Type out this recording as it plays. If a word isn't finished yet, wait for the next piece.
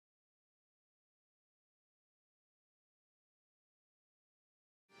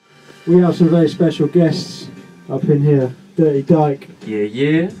we have some very special guests up in here. Dirty Dike. Yeah,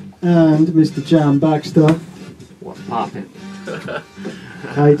 yeah. And Mr. Jam Baxter. What's poppin'?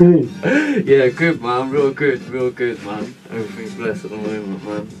 How you doing? Yeah, good man, real good, man. Everything's blessed at the moment,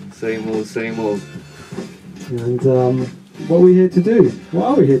 man. Same old, same old. And what are we here to do? What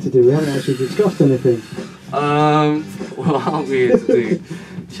are we here to do? We haven't actually discussed anything. What are we here to do?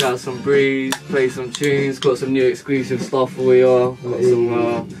 Shout some breeze, play some tunes, got some new exclusive stuff for you. Got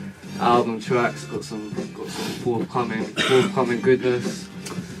some album tracks, got some forthcoming goodness.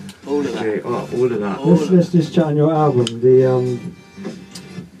 All of that. Yeah, all of that. Let's just chat on your album.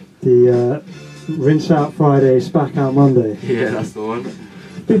 The Rinse Out Friday, Spack Out Monday. Yeah, that's the one.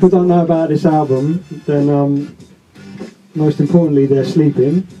 If people don't know about this album, then most importantly they're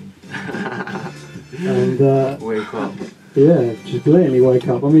sleeping. And wake up. Yeah, just blatantly wake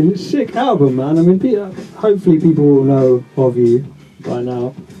up. I mean, it's a sick album, man. I mean, hopefully people will know of you by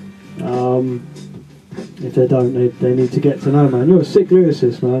now. If they don't, they need to get to know, man. You're a sick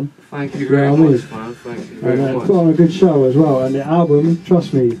lyricist, man. Thank you very much, man. Thank you very much. Put on a good show as well. And the album,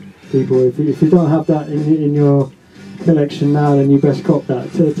 trust me, people, if you don't have that in your collection now, then you best cop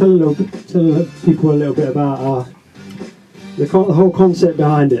that. Tell people a little bit about the whole concept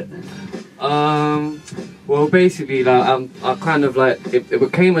behind it. Well, basically, like, I kind of like it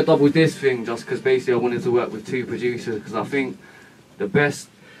became a double disc thing just because basically I wanted to work with two producers, because I think the best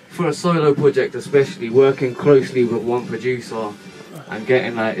for a solo project, especially working closely with one producer and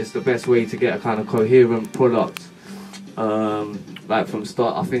getting is the best way to get a kind of coherent product. Like from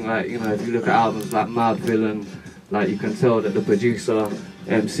start, I think if you look at albums like Mad Villain, you can tell that the producer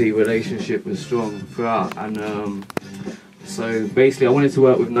MC relationship was strong throughout, and so basically I wanted to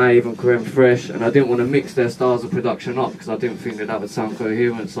work with Naive and Creme Fresh, and I didn't want to mix their styles of production up because I didn't think that would sound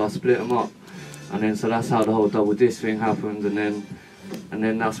coherent, so I split them up, and then so that's how the whole double disc thing happened, and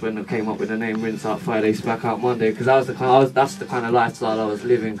then that's when I came up with the name Rinse Out Friday, Spack Out Monday, because that's the kind of lifestyle I was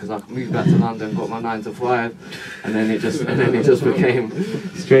living, because I moved back to London, got my 9 to 5, and then it just became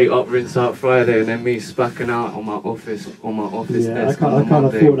straight up Rinse Out Friday, and then me spacking out on my office desk. I kind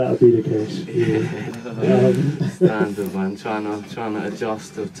of thought that would be the case. Yeah. Standard, man. Trying to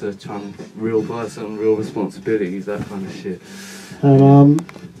adjust to real person, real responsibilities, that kind of shit. And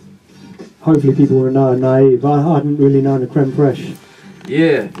hopefully people will know Naive. I hadn't really known the Creme Fresh.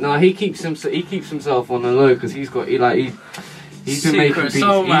 Yeah, no, he keeps himself on the low because he's been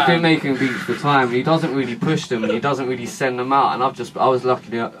making beats for time. And he doesn't really push them and he doesn't really send them out. And I was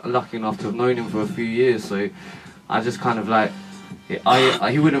lucky enough to have known him for a few years, so I just kind of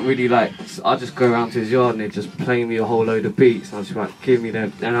he wouldn't really I'd just go around to his yard and he'd just play me a whole load of beats. And I'd just give me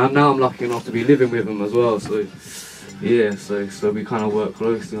them. And now I'm lucky enough to be living with him as well. So yeah, so we kind of work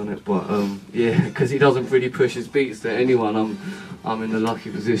closely on it. But yeah, because he doesn't really push his beats to anyone. I'm in the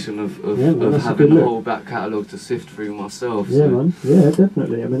lucky position of having the whole back catalogue to sift through myself. Yeah, so. Man. Yeah,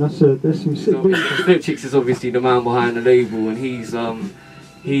 definitely. I mean, there's some sick beats. Flip Chicks is obviously the man behind the label, and he's a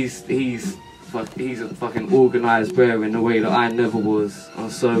fucking organised bear in a way that I never was.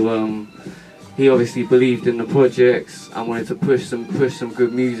 And so he obviously believed in the projects and wanted to push some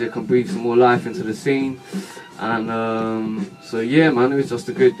good music and breathe some more life into the scene. And so yeah, man, it was just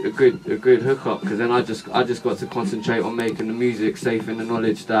a good hookup, because then I just got to concentrate on making the music, safe in the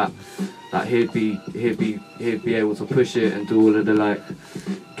knowledge that he'd be able to push it and do all of the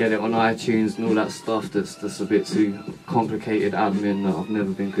get it on iTunes and all that stuff that's a bit too complicated admin that I've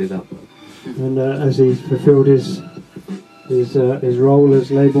never been good at. And as he's fulfilled his role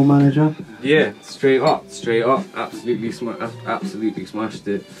as label manager. Yeah, straight up, absolutely smashed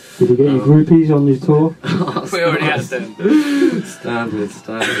it. Did you get your groupies on your tour? We already had them. Standard.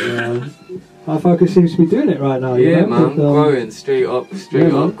 Our focus seems to be doing it right now. Yeah, man, growing straight up,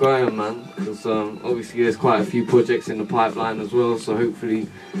 growing, man. Because obviously there's quite a few projects in the pipeline as well. So hopefully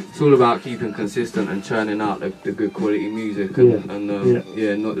it's all about keeping consistent and churning out the good quality music and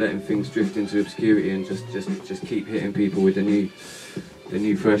not letting things drift into obscurity, and just keep hitting people with the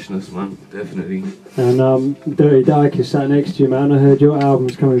new freshness, man, definitely. And Dirty Dike is sat next to you, man. I heard your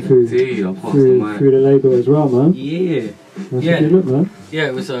album's coming through through the label as well, man. Yeah. That's a good look, man. Yeah,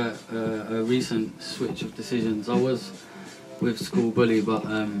 it was a recent switch of decisions. I was with School Bully, but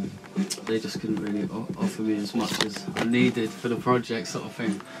they just couldn't really offer me as much as I needed for the project, sort of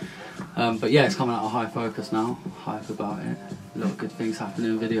thing. But yeah, it's coming out of High Focus now. Hype about it. A lot of good things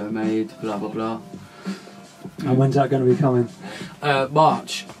happening. Video made. Blah blah blah. And when's that going to be coming?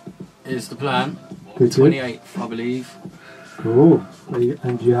 March is the plan. Good. 28th, I believe. Cool.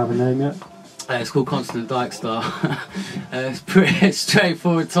 And do you have a name yet? It's called Constant Dike Star. It's a pretty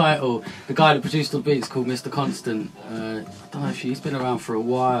straightforward title. The guy that produced the beats called Mr. Constant. I don't know if he's been around for a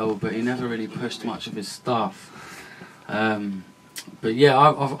while, but he never really pushed much of his stuff. But yeah,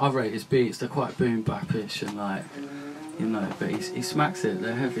 I rate his beats. They're quite boom bap-ish and like, you know, but he smacks it.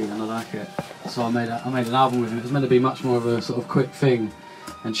 They're heavy and I like it. So I made an album with him. It was meant to be much more of a sort of quick thing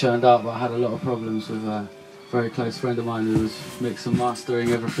and churned out, but I had a lot of problems with a very close friend of mine who was mix and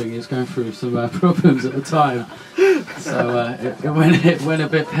mastering everything. He was going through some problems at the time. So it went a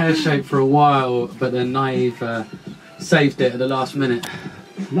bit pear-shaped for a while, but then Naive saved it at the last minute.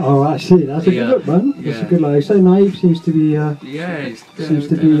 Oh, I see. That's a good look, man. That's a good look. So Naive seems to be doing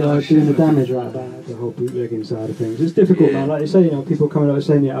the damage right about the whole bootlegging side of things. It's difficult, man. Like you say, you know, people coming out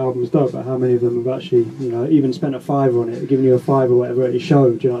saying your album's dope, but how many of them have actually, you know, even spent a $5 on it, giving you a $5 or whatever it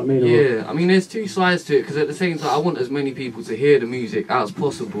showed? Do you know what I mean? Yeah, I mean, there's two sides to it, because at the same time, I want as many people to hear the music as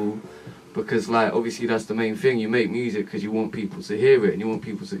possible, because, like, obviously that's the main thing. You make music because you want people to hear it and you want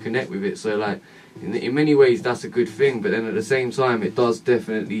people to connect with it. So, like, in many ways, that's a good thing. But then at the same time, it does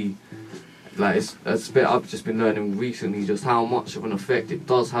definitely, like, I've just been learning recently just how much of an effect it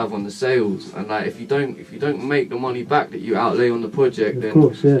does have on the sales. And like, if you don't make the money back that you outlay on the project,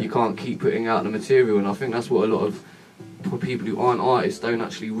 then you can't keep putting out the material. And I think that's what a lot of people who aren't artists don't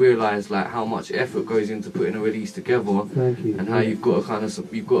actually realise, like how much effort goes into putting a release together, and how you've got to kind of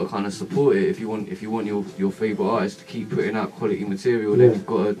support it if you want your favourite artist to keep putting out quality material. Then you've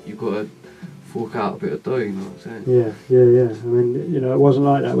got to fork out a bit of dough. You know what I'm saying? Yeah. I mean, you know, it wasn't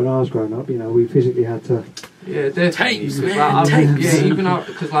like that when I was growing up. You know, we physically had to. Yeah, definitely. Tapes, man, tapes. Yeah, even out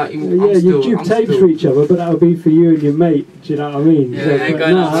because like you'd tapes for each other, but that would be for you and your mate. Do you know what I mean? Yeah, so,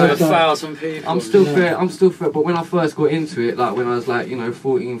 going up to 1,000 people. I'm still fair. But when I first got into it, like when I was like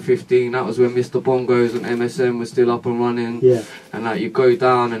 14, 15, that was when Mr. Bongos and MSM was still up and running. Yeah. And like you go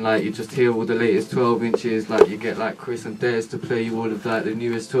down and like you just hear all the latest 12 inches. Like you get like Chris and Des to play you all of like the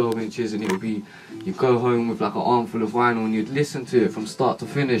newest 12 inches, and it would be. You go home with like an armful of vinyl and you'd listen to it from start to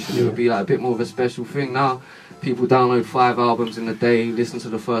finish, and it would be like a bit more of a special thing. Now people download 5 albums in a day, listen to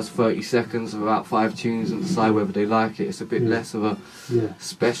the first 30 seconds of about 5 tunes and decide whether they like it. It's a bit less of a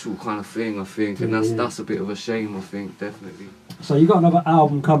special kind of thing, I think, and that's a bit of a shame, I think, definitely. So you got another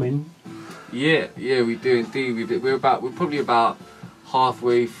album coming? Yeah, we do indeed. We're probably about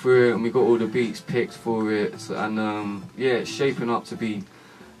halfway through it, and we got all the beats picked for it, and it's shaping up to be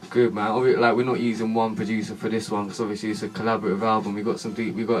good, man. Like, we're not using one producer for this one because obviously it's a collaborative album. We got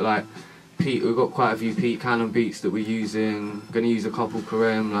we've got quite a few Pete Cannon beats that we're using. Gonna use a couple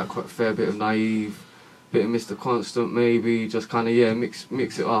Karem, like quite a fair bit of Naive, bit of Mr. Constant maybe. Just kind of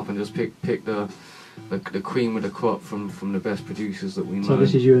mix it up and just pick the cream of the crop from the best producers that we know. So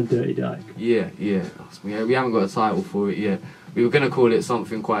this is you and Dirty Dike. Yeah. We haven't got a title for it yet. We were going to call it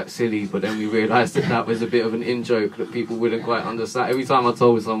something quite silly, but then we realised that was a bit of an in-joke that people wouldn't quite understand. Every time I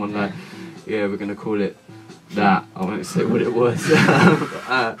told someone, like, yeah, we're going to call it that, I won't say what it was.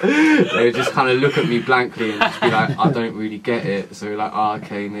 They would just kind of look at me blankly and just be like, I don't really get it. So we're like,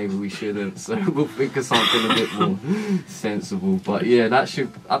 okay, maybe we shouldn't. So we'll think of something a bit more sensible. But yeah,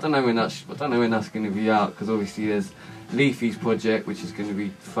 I don't know when that's going to be out, because obviously there's Leafy's project, which is going to be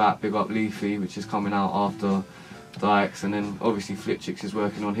fat, big up Leafy, which is coming out after Dykes, and then obviously Flipchicks is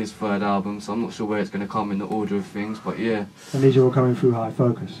working on his 3rd album, so I'm not sure where it's going to come in the order of things, but yeah. And these are all coming through High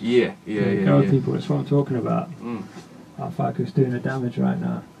Focus? Yeah. People, that's what I'm talking about. High Focus doing the damage right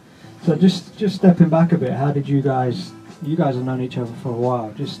now. So just stepping back a bit, how did you guys have known each other for a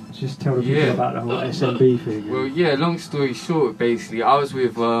while, just tell the people about the whole SMB thing. Well, yeah, long story short, basically, I was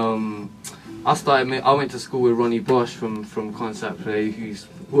with, I went to school with Ronnie Bosch from Concept Play, who's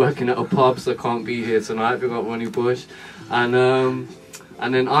working at a pub, so can't be here tonight. Big up Ronnie Bosch, and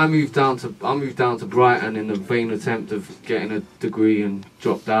then I moved down to Brighton in the vain attempt of getting a degree and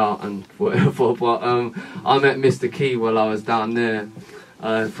dropped out and whatever. But I met Mr. Key while I was down there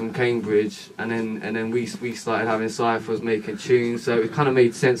from Cambridge, and then we started having cyphers, making tunes. So it kind of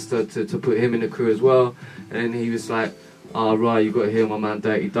made sense to put him in the crew as well. And he was like, oh right, you got to hear my man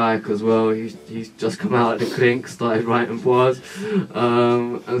Dirty Dike as well. He's just come out of the clink, started writing bars,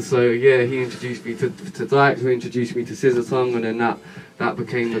 and so yeah, he introduced me to Dike, who introduced me to Scissor Tongue, and then that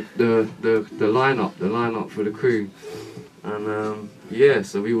became the lineup for the crew, and yeah,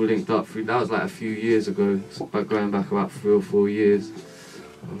 so we were linked up through. That was like a few years ago, going back about 3 or 4 years.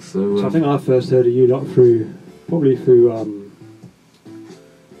 And so I think I first heard of you lot probably through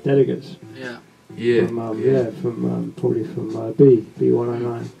Delegates. Probably from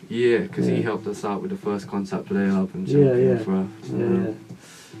B109. Yeah, because he helped us out with the first Concept Play album. That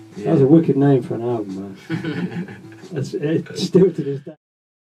was a wicked name for an album, man. It's still to this day.